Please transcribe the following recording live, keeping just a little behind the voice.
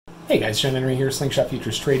Hey guys, John Henry here, Slingshot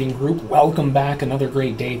Futures Trading Group. Welcome back. Another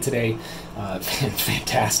great day today.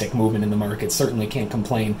 Fantastic movement in the market. Certainly can't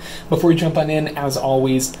complain. Before we jump on in, as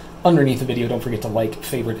always, underneath the video, don't forget to like,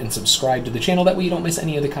 favorite, and subscribe to the channel. That way you don't miss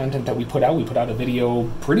any of the content that we put out. We put out a video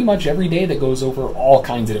pretty much every day that goes over all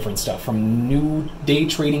kinds of different stuff, from new day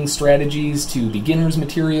trading strategies to beginners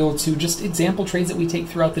material to just example trades that we take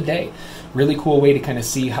throughout the day. Really cool way to kind of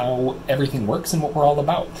see how everything works and what we're all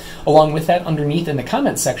about. Along with that, underneath in the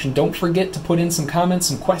comments section, don't forget to put in some comments,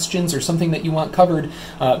 some questions, or something that you want covered,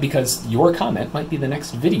 because your comment might be the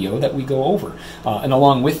next video that we go over. And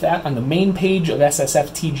along with that, on the main page of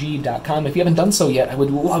ssftg.com, if you haven't done so yet, I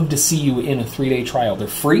would love to see you in a 3-day trial. They're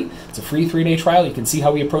free. It's a free 3-day trial. You can see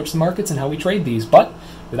how we approach the markets and how we trade these. But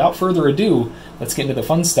without further ado, let's get into the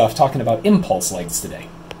fun stuff, talking about impulse legs today.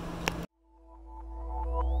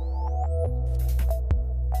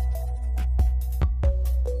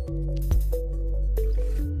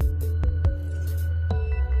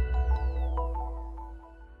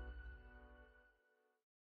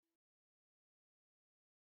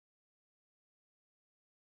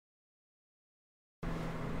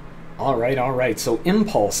 All right, so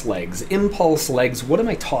impulse legs. Impulse legs, what am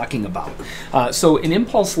I talking about? So an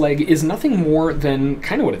impulse leg is nothing more than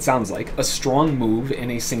kind of what it sounds like, a strong move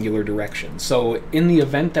in a singular direction. So in the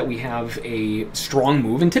event that we have a strong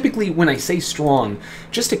move, and typically when I say strong,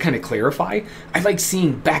 just to kind of clarify, I like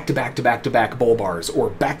seeing back-to-back-to-back-to-back bull bars or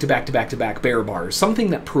back-to-back-to-back-to-back bear bars, something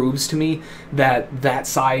that proves to me that that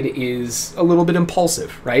side is a little bit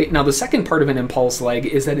impulsive, right? Now the second part of an impulse leg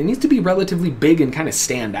is that it needs to be relatively big and kind of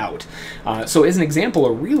stand out. So as an example,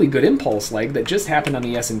 a really good impulse leg that just happened on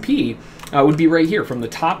the S&P would be right here from the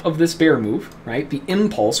top of this bear move, right? The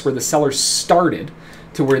impulse where the seller started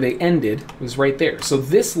to where they ended was right there. So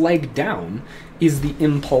this leg down is the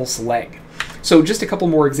impulse leg. So just a couple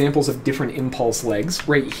more examples of different impulse legs.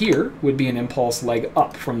 Right here would be an impulse leg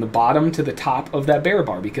up from the bottom to the top of that bear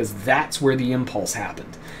bar, because that's where the impulse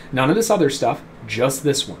happened. None of this other stuff, just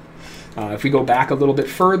this one. If we go back a little bit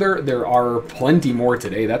further, there are plenty more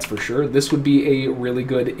today, that's for sure. This would be a really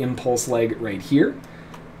good impulse leg right here,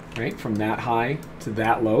 right? From that high to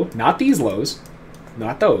that low. Not these lows,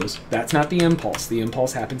 not those. That's not the impulse. The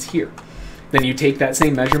impulse happens here. Then you take that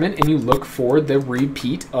same measurement and you look for the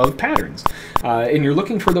repeat of patterns. And you're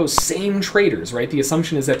looking for those same traders, right? The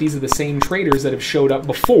assumption is that these are the same traders that have showed up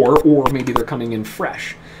before, or maybe they're coming in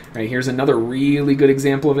fresh. Right, here's another really good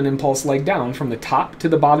example of an impulse leg down from the top to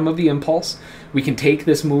the bottom of the impulse. We can take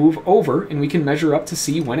this move over and we can measure up to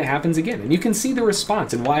see when it happens again. And you can see the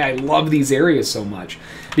response and why I love these areas so much.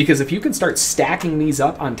 Because if you can start stacking these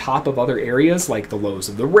up on top of other areas like the lows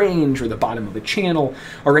of the range or the bottom of the channel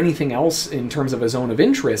or anything else in terms of a zone of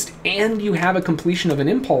interest, and you have a completion of an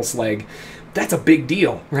impulse leg, that's a big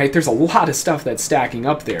deal, right? There's a lot of stuff that's stacking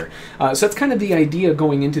up there. So that's kind of the idea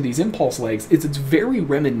going into these impulse legs. It's very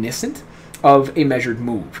reminiscent of a measured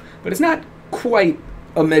move, but it's not quite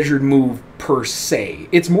a measured move per se.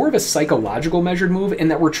 It's more of a psychological measured move in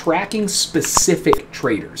that we're tracking specific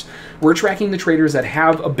traders. We're tracking the traders that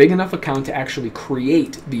have a big enough account to actually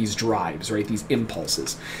create these drives, right? These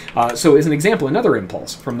impulses. So as an example, another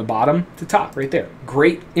impulse from the bottom to top right there.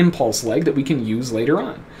 Great impulse leg that we can use later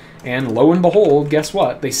on. And lo and behold, guess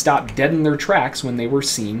what? They stopped dead in their tracks when they were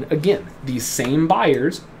seen again. These same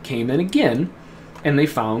buyers came in again, and they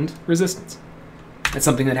found resistance. That's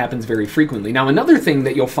something that happens very frequently. Now, another thing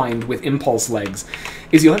that you'll find with impulse legs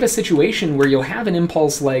is you'll have a situation where you'll have an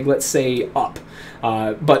impulse leg, let's say, up,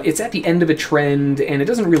 but it's at the end of a trend, and it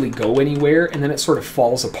doesn't really go anywhere, and then it sort of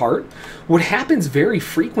falls apart. What happens very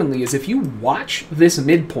frequently is if you watch this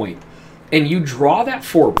midpoint, and you draw that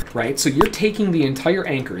forward, right? So you're taking the entire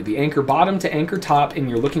anchor, the anchor bottom to anchor top, and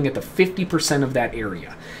you're looking at the 50% of that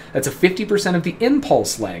area. That's a 50% of the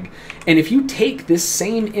impulse leg. And if you take this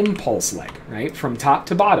same impulse leg, right, from top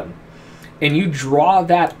to bottom, and you draw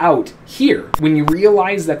that out here, when you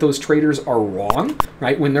realize that those traders are wrong,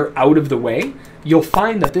 right, when they're out of the way, you'll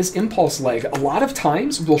find that this impulse leg a lot of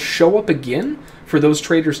times will show up again for those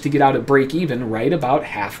traders to get out at break even right about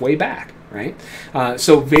halfway back. Right?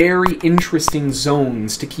 So very interesting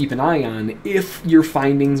zones to keep an eye on if you're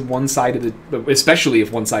finding one side of the, especially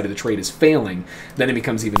if one side of the trade is failing, then it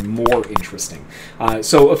becomes even more interesting.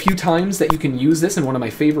 So a few times that you can use this, and one of my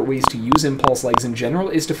favorite ways to use impulse legs in general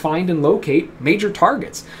is to find and locate major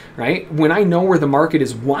targets, right? When I know where the market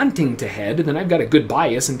is wanting to head, then I've got a good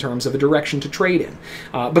bias in terms of a direction to trade in.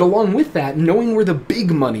 But along with that, knowing where the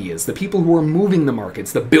big money is, the people who are moving the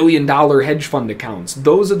markets, the billion-dollar hedge fund accounts,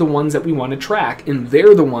 those are the ones that we want want to track, and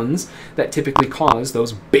they're the ones that typically cause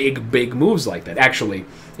those big moves like that. Actually,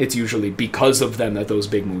 it's usually because of them that those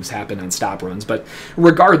big moves happen on stop runs. But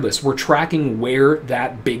regardless, we're tracking where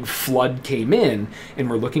that big flood came in, and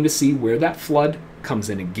we're looking to see where that flood comes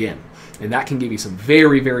in again. And that can give you some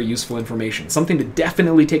very useful information. Something to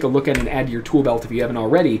definitely take a look at and add to your tool belt if you haven't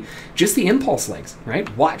already. Just the impulse legs, right?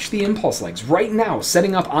 Watch the impulse legs. Right now,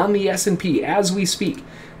 setting up on the S&P as we speak,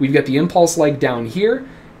 we've got the impulse leg down here,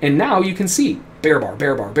 and now you can see bear bar,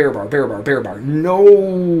 bear bar, bear bar, bear bar, bear bar.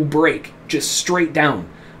 No break, just straight down.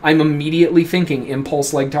 I'm immediately thinking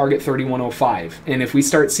impulse leg target 3105. And if we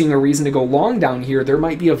start seeing a reason to go long down here, there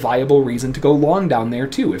might be a viable reason to go long down there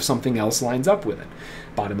too if something else lines up with it.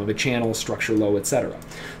 Bottom of a channel, structure low, etc.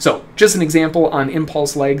 So just an example on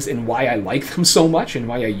impulse legs and why I like them so much and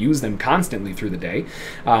why I use them constantly through the day.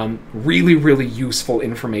 Really useful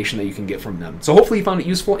information that you can get from them. So hopefully you found it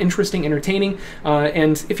useful, interesting, entertaining.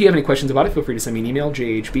 And if you have any questions about it, feel free to send me an email,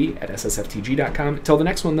 jhb@ssftg.com. Till the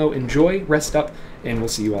next one though, enjoy, rest up, and we'll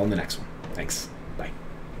see you all in the next one. Thanks.